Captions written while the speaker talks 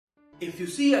If you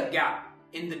see a gap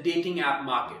in the dating app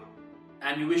market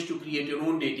and you wish to create your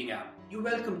own dating app, you're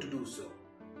welcome to do so,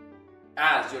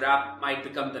 as your app might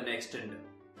become the next Tinder.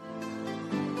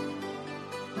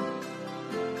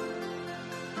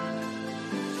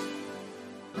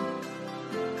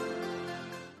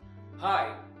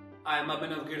 Hi, I am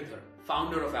Abhinav Girdhar,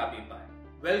 founder of AppyPie.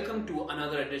 Welcome to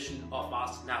another edition of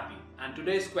Ask Nappy, and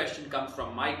today's question comes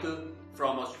from Michael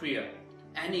from Austria,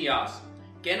 and he asks,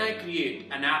 can I create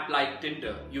an app like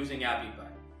Tinder using AppyPie?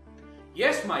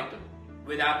 Yes, Michael.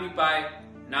 With AppyPie,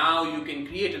 now you can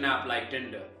create an app like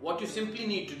Tinder. What you simply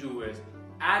need to do is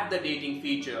add the dating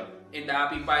feature in the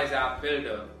AppyPie's app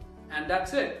builder, and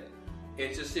that's it.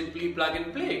 It's just simply plug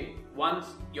and play. Once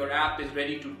your app is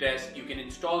ready to test, you can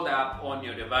install the app on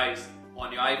your device,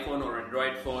 on your iPhone or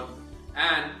Android phone,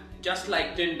 and just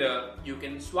like Tinder, you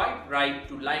can swipe right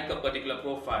to like a particular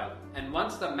profile, and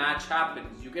once the match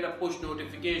happens, you get a push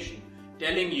notification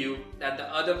telling you that the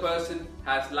other person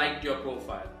has liked your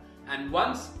profile. And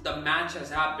once the match has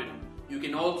happened, you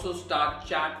can also start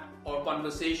chat or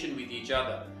conversation with each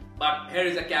other. But here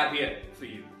is a caveat for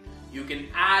you. You can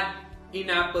add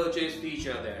in-app purchase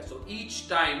feature there. So each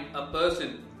time a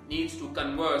person needs to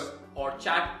converse or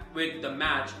chat with the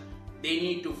match, they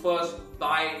need to first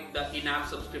buy the in-app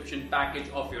subscription package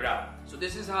of your app. So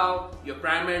this is how you're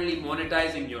primarily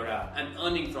monetizing your app and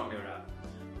earning from your app.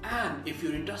 And if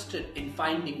you're interested in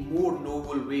finding more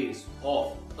novel ways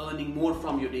of earning more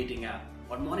from your dating app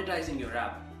or monetizing your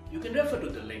app, you can refer to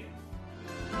the link.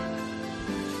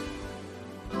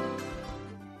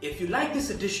 If you like this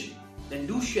edition, then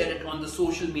do share it on the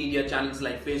social media channels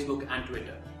like Facebook and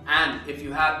Twitter. And if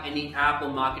you have any app or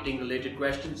marketing related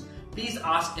questions, please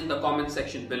ask in the comment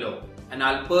section below, and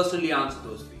I'll personally answer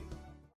those for you.